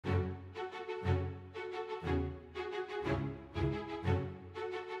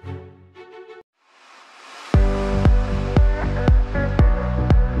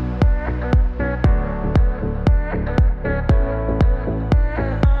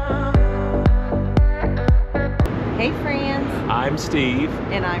I'm Steve.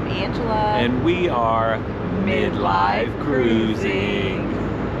 And I'm Angela. And we are Midlife Cruising.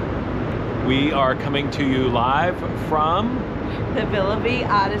 We are coming to you live from the Villa Vie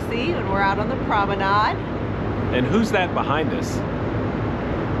Odyssey, and we're out on the promenade. And who's that behind us?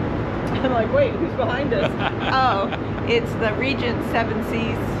 I'm like, wait, who's behind us? Oh, it's the Regent Seven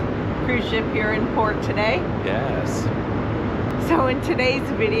Seas cruise ship here in port today. Yes. So in today's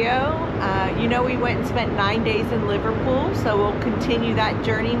video, you know, we went and spent 9 days in Liverpool, so we'll continue that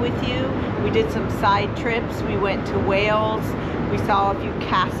journey with you. We did some side trips. We went to Wales. We saw a few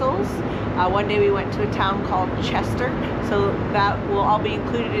castles. One day we went to a town called Chester, so that will all be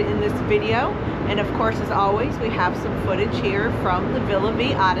included in this video. And of course, as always, we have some footage here from the Villa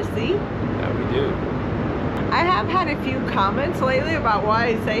Vie Odyssey. That we do. I have had a few comments lately about why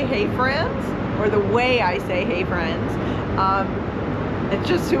I say hey friends, or the way I say hey friends. It's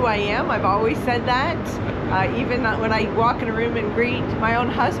just who I am. I've always said that. Even when I walk in a room and greet my own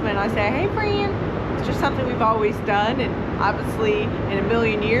husband, I say, hey friend. It's just something we've always done, and obviously in a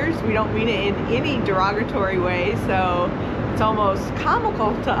million years we don't mean it in any derogatory way, so it's almost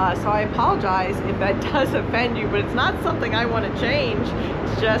comical to us. So I apologize if that does offend you, but it's not something I want to change.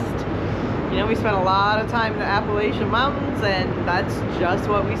 It's just, you know, we spent a lot of time in the Appalachian Mountains, and that's just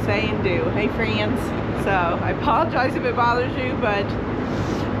what we say and do. Hey friends. So I apologize if it bothers you, but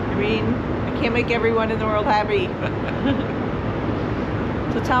I mean, I can't make everyone in the world happy.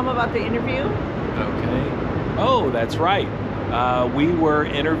 So tell them about the interview. Okay. Oh, that's right. We were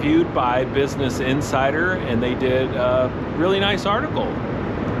interviewed by Business Insider, and they did a really nice article.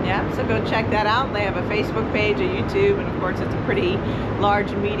 Yeah, so go check that out. They have a Facebook page, a YouTube, and of course it's a pretty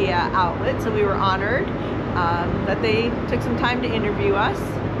large media outlet. So we were honored that they took some time to interview us.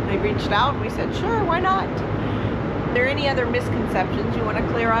 They reached out and we said, sure, why not? Are there any other misconceptions you want to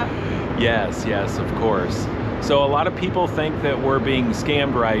clear up? Yes, of course. So a lot of people think that we're being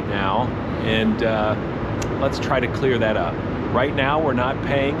scammed right now, and let's try to clear that up. Right now we're not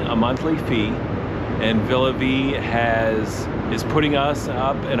paying a monthly fee, and Villa Vie is putting us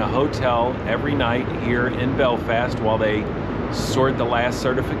up in a hotel every night here in Belfast while they sort the last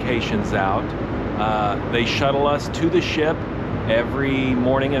certifications out. They shuttle us to the ship every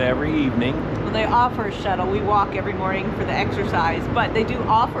morning and every evening. Well, they offer a shuttle. We walk every morning for the exercise, but they do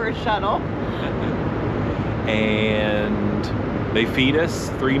offer a shuttle. And they feed us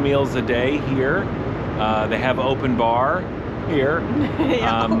 3 meals a day here. They have open bar here.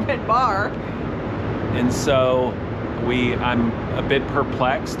 Yeah, open bar. And so I'm a bit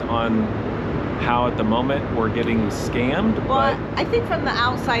perplexed on how at the moment we're getting scammed. Well, but I think from the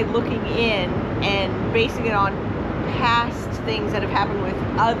outside looking in and basing it on past things that have happened with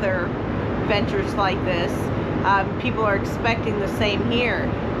other ventures like this, people are expecting the same here.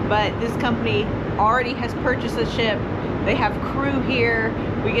 But this company already has purchased a ship. They have crew here.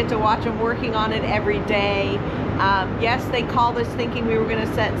 We get to watch them working on it every day. Yes, they called us thinking we were going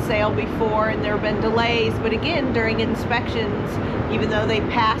to set sail before, and there have been delays. But again, during inspections, even though they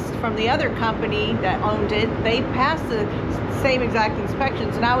passed from the other company that owned it, they passed the same exact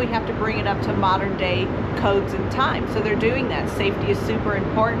inspections. Now we have to bring it up to modern day codes and time. So they're doing that. Safety is super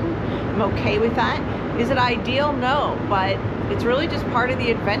important. I'm okay with that. Is it ideal? No, but it's really just part of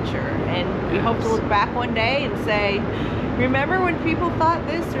the adventure. And we hope to look back one day and say, remember when people thought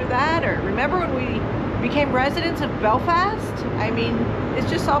this or that? Or remember when we became residents of Belfast? I mean, it's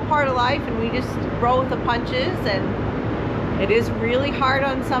just all part of life, and we just roll with the punches. And it is really hard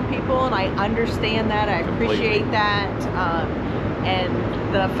on some people, and I understand that. I appreciate that. And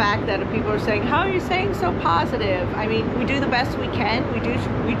the fact that people are saying, how are you saying so positive? I mean, we do the best we can.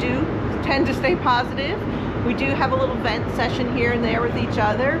 We do tend to stay positive. We do have a little vent session here and there with each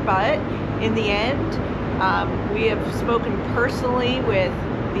other, but in the end, we have spoken personally with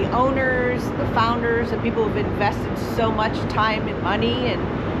the owners, the founders, the people who've invested so much time and money, and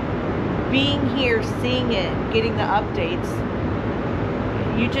being here, seeing it, getting the updates,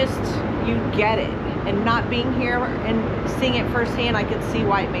 you get it. And not being here and seeing it firsthand, I can see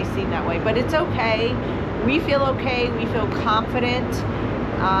why it may seem that way, but it's okay. We feel okay, we feel confident,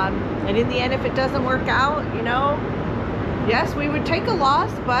 and in the end, if it doesn't work out, you know, yes, we would take a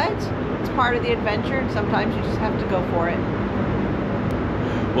loss, but it's part of the adventure, and sometimes you just have to go for it.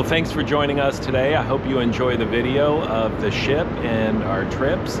 Well, thanks for joining us today. I hope you enjoy the video of the ship and our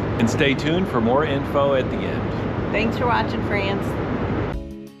trips, and stay tuned for more info at the end. Thanks for watching, friends.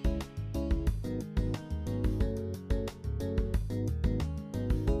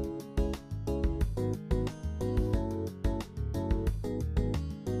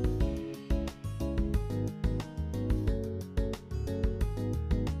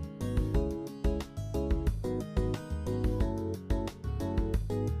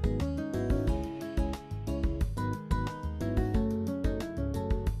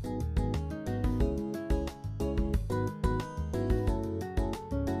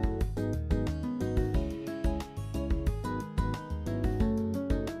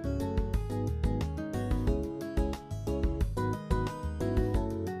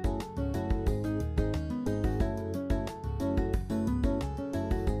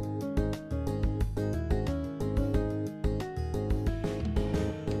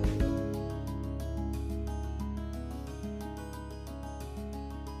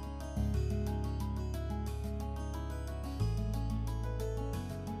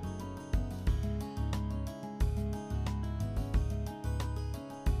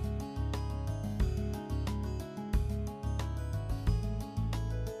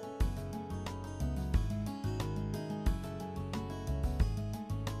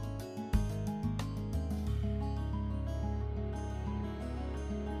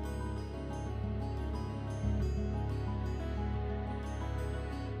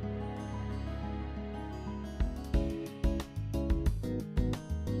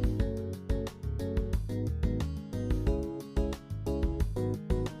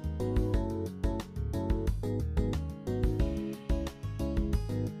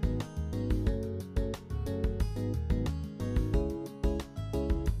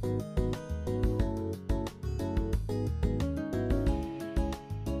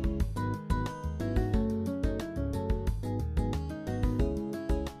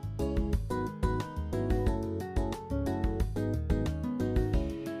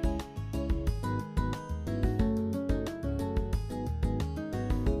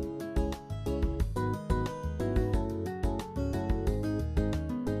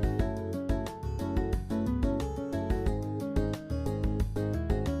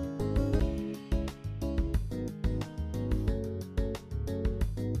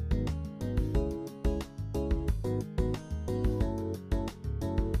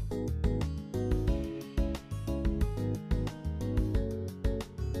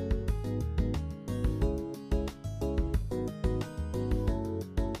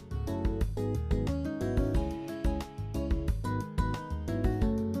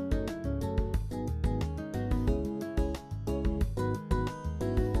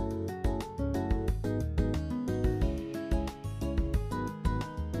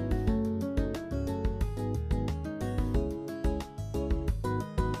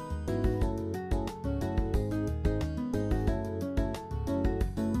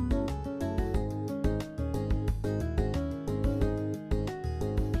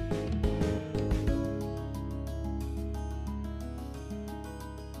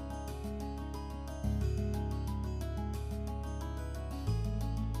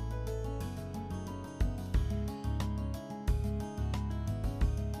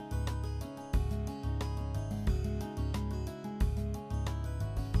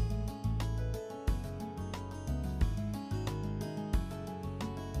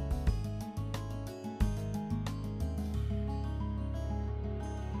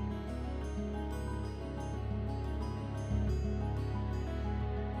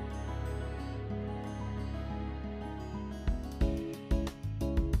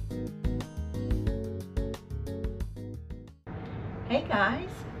 Hey guys,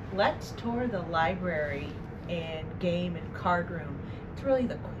 let's tour the library and game and card room. It's really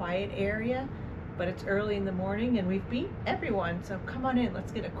the quiet area, but it's early in the morning and we've beat everyone, so come on in,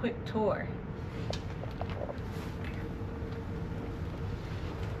 let's get a quick tour.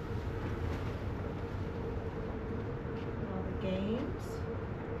 All the games.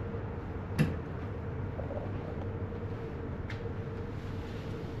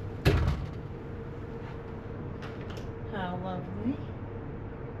 How lovely.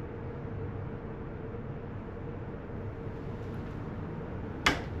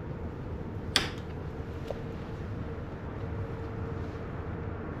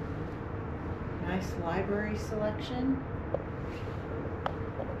 Nice library selection.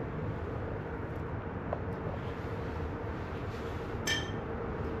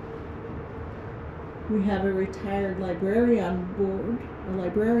 We have a retired librarian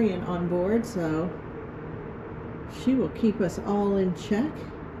on board, so she will keep us all in check.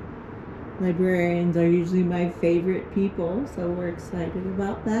 Librarians are usually my favorite people, so we're excited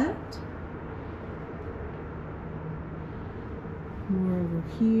about that. More over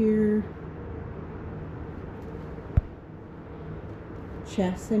here.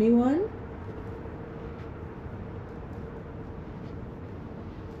 Chess, anyone?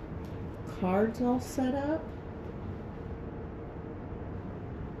 Cards all set up.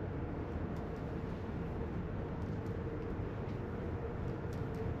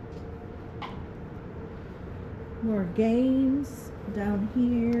 More games down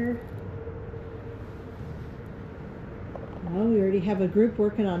here. Oh, we already have a group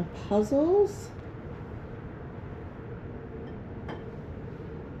working on puzzles.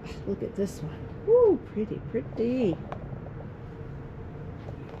 Look at this one. Ooh, pretty, pretty.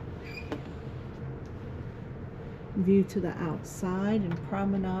 View to the outside and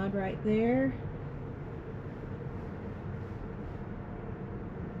promenade right there.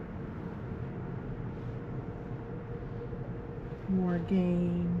 More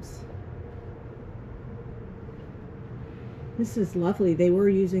games. This is lovely. They were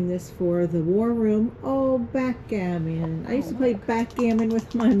using this for the war room. Oh, backgammon. I used to play backgammon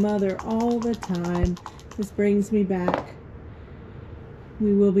with my mother all the time. This brings me back.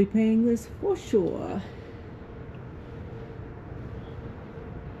 We will be playing this for sure.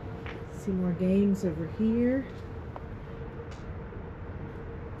 See more games over here.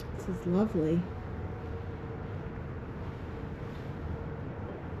 This is lovely.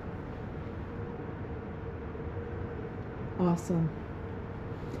 Awesome.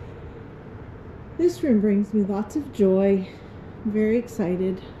 This room brings me lots of joy. I'm very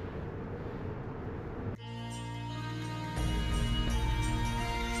excited.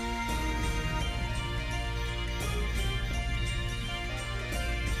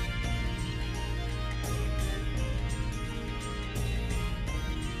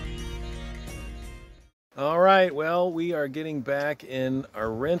 All right, well, we are getting back in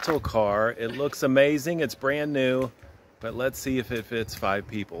our rental car. It looks amazing. It's brand new, but let's see if it fits 5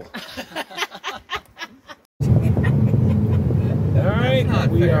 people. All right,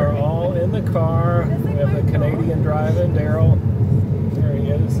 we are all in the car. We have the Canadian driving, Daryl. There he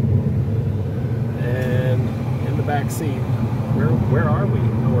is. And in the back seat. Where are we?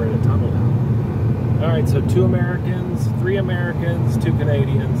 Oh, we're in a tunnel now. All right, so 2 Americans, 3 Americans, 2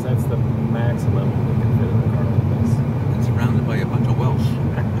 Canadians. That's the maximum we can fit in the car like this. And surrounded by a bunch of Welsh.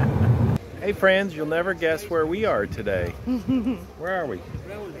 Hey friends, you'll never guess where we are today. Where are we?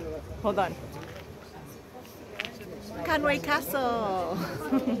 Hold on. Conway Castle.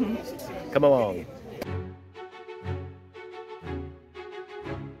 Come along.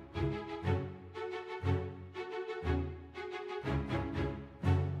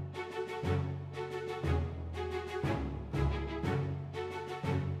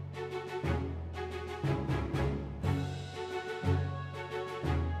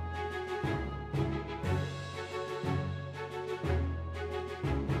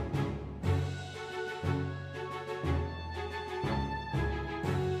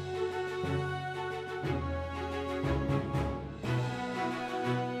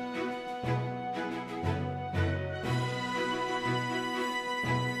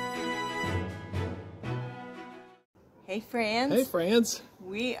 Hey friends. Hey friends.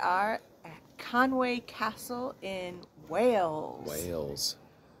 We are at Conway Castle in Wales. Wales.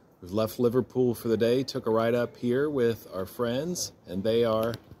 We've left Liverpool for the day, took a ride up here with our friends, and they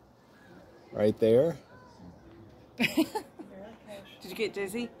are right there. Did you get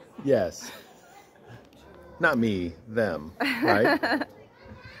dizzy? Yes. Not me, them, right?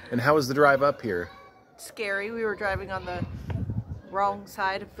 And how was the drive up here? Scary. We were driving on the wrong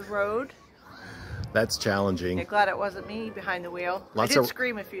side of the road. That's challenging. Yeah, glad it wasn't me behind the wheel. Lots I did of-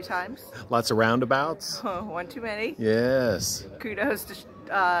 scream a few times. Lots of roundabouts. Oh, one too many. Yes. Kudos to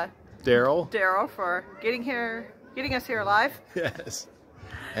Daryl? for getting us here alive. Yes.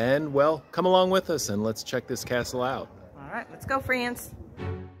 And, well, come along with us and let's check this castle out. All right, let's go, friends.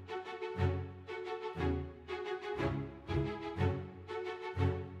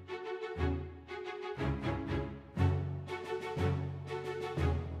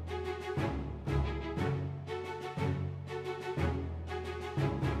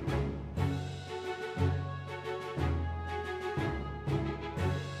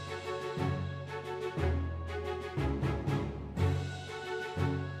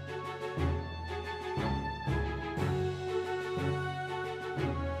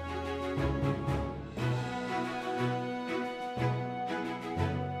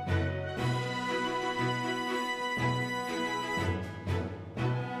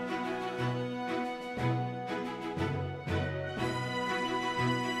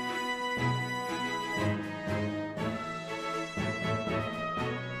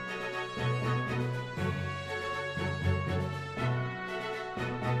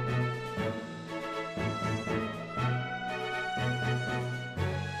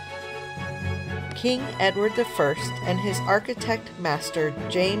 King Edward I and his architect master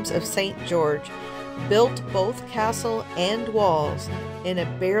James of St. George built both castle and walls in a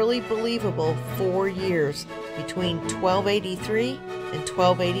barely believable 4 years between 1283 and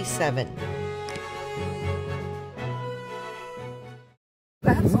 1287.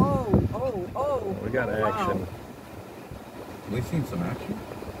 That's We got action. We've seen some action.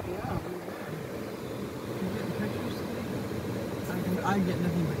 yeah. I get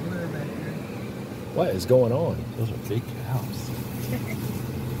nothing but glare back here. What is going on? Those are big cows.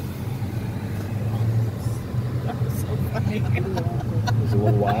 That was so funny. It's a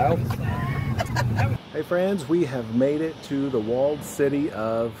little wild. Hey friends, we have made it to the walled city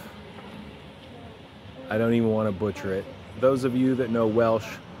of... I don't even want to butcher it. Those of you that know Welsh,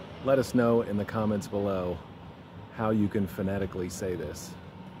 let us know in the comments below how you can phonetically say this.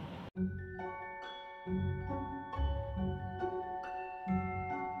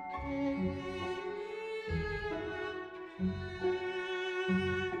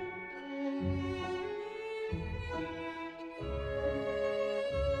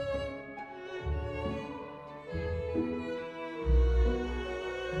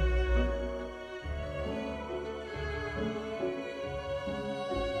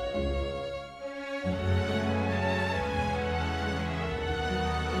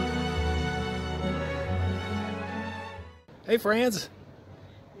 Hey friends!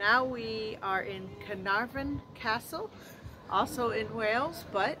 Now we are in Carnarvon Castle, also in Wales,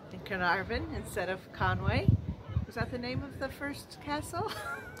 but in Carnarvon instead of Conway. Was that the name of the first castle?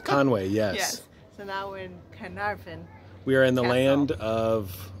 Conway, yes. Yes. So now we're in Carnarvon. We are in the Castle. land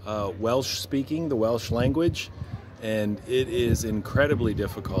of Welsh speaking, the Welsh language, and it is incredibly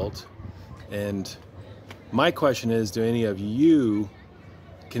difficult. And my question is, can any of you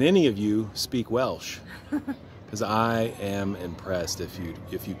speak Welsh? Because I am impressed if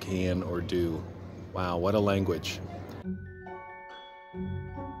you can or do. Wow, what a language.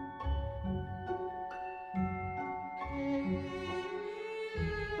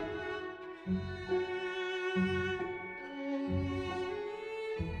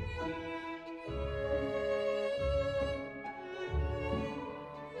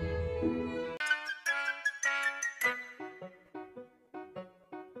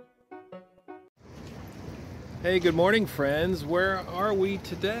 Hey, good morning, friends. Where are we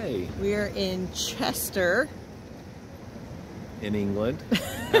today? We are in Chester. In England,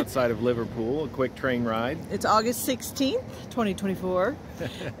 outside of Liverpool, a quick train ride. It's August 16th, 2024.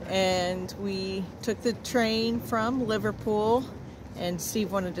 And we took the train from Liverpool, and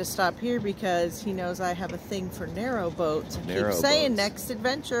Steve wanted to stop here because he knows I have a thing for narrow boats. I keep saying next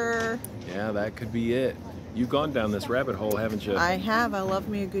adventure. Yeah, that could be it. You've gone down this rabbit hole, haven't you? I have. I love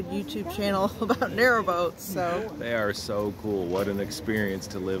me a good YouTube channel about narrow boats. So they are so cool. What an experience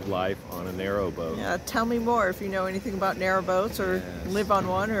to live life on a narrow boat. Yeah, tell me more if you know anything about narrow boats, or live on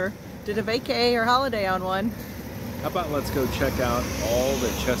one, or did a vacay or holiday on one. How about let's go check out all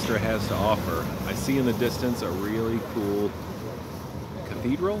that Chester has to offer. I see in the distance a really cool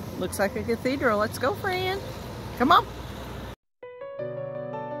cathedral. Looks like a cathedral. Let's go, Fran. Come on.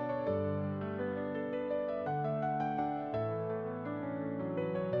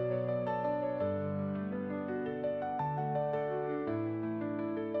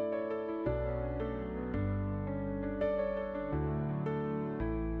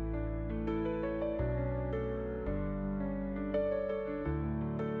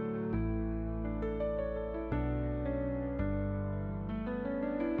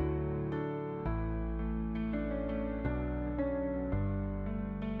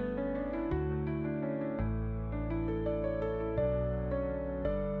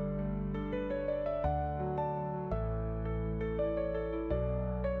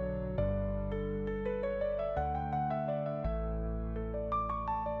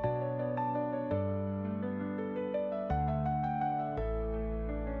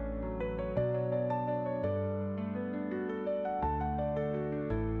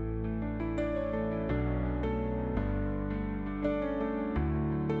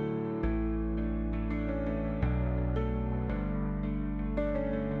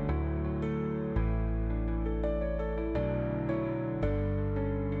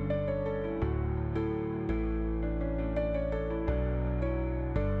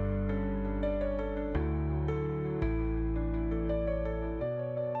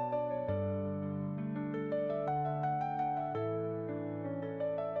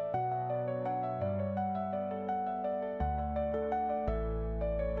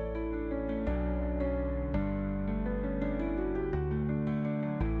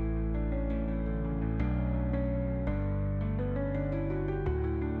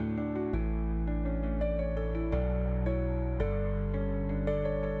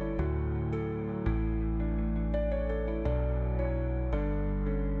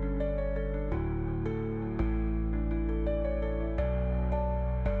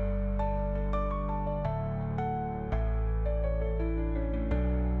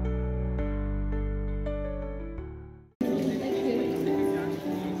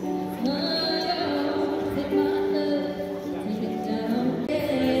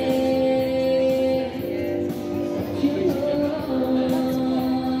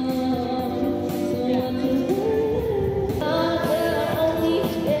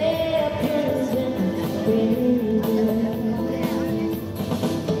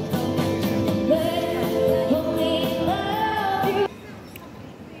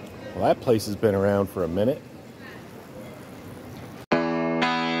 place has been around for a minute.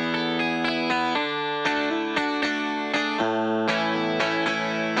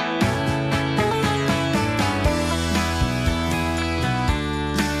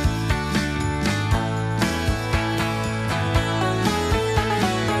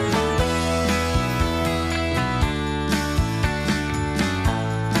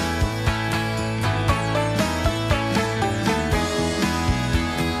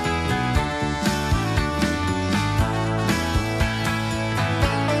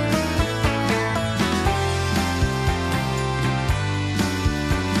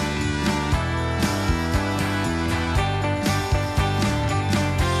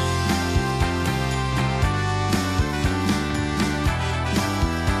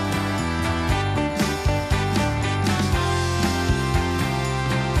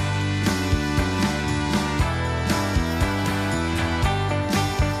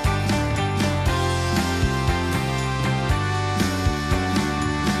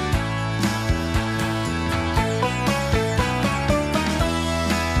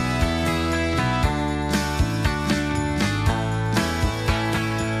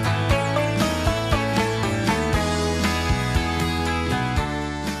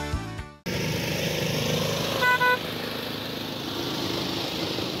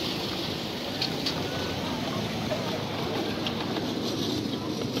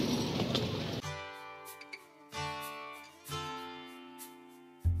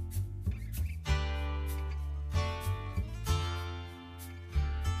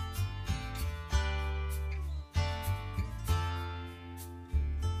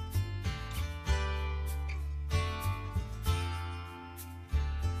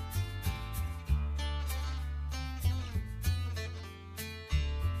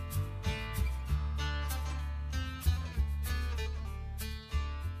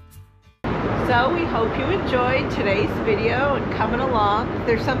 So we hope you enjoyed today's video and coming along. If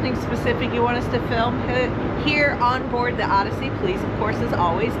there's something specific you want us to film here on board the Odyssey, please, of course, as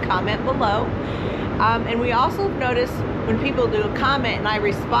always, comment below. And we also have noticed when people do a comment and I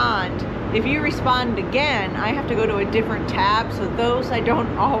respond, if you respond again, I have to go to a different tab, so those I don't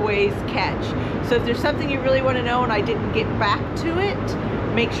always catch. So if there's something you really want to know and I didn't get back to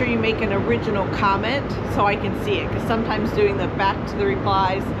it, make sure you make an original comment so I can see it, because sometimes doing the back to the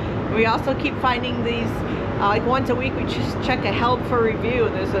replies. We also keep finding these, like once a week we just check a help for review,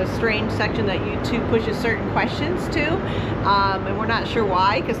 and there's a strange section that YouTube pushes certain questions to, and we're not sure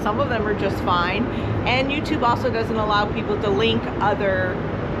why, because some of them are just fine. And YouTube also doesn't allow people to link other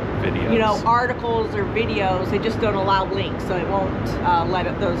videos, you know, articles or videos. They just don't allow links, so it won't let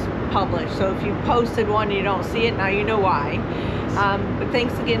those publish. So if you posted one and you don't see it, now you know why. But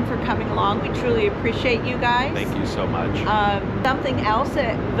thanks again for coming along. We truly appreciate you guys. Thank you so much. Something else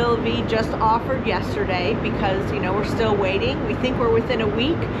that Villa Vie just offered yesterday, because, you know, we're still waiting. We think we're within a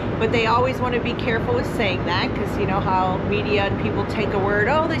week, but they always want to be careful with saying that, because you know how media and people take a word,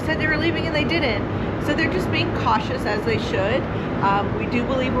 oh, they said they were leaving and they didn't. So they're just being cautious, as they should. We do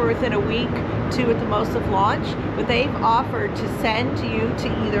believe we're within a week, 2 at the most of launch, but they've offered to send you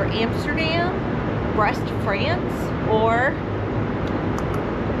to either Amsterdam, Brest, France, or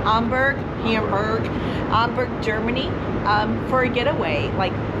Hamburg, Germany, for a getaway,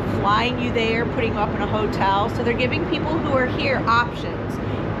 like flying you there, putting you up in a hotel. So they're giving people who are here options.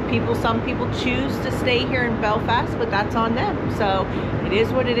 Some people choose to stay here in Belfast, but that's on them. So it is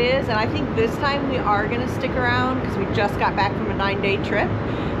what it is. And I think this time we are going to stick around, because we just got back from a 9-day trip.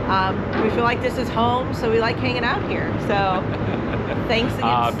 We feel like this is home, so we like hanging out here. So thanks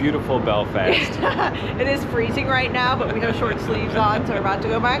again. Beautiful Belfast. It is freezing right now, but we have short sleeves on, so we're about to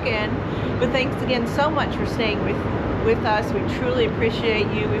go back in. But thanks again so much for staying with us. We truly appreciate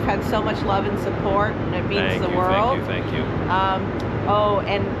you. We've had so much love and support, and it means the world. Thank you. Oh,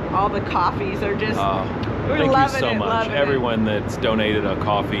 and all the coffees are just, we're thank loving you so it, much. Everyone that's donated a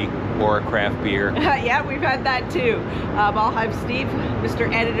coffee or a craft beer. Yeah, we've had that too. I'll have Steve,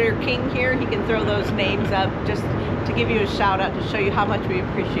 Mr. Editor King here. He can throw those names up just to give you a shout out to show you how much we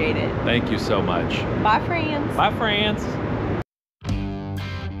appreciate it. Thank you so much. Bye, friends. Bye, friends.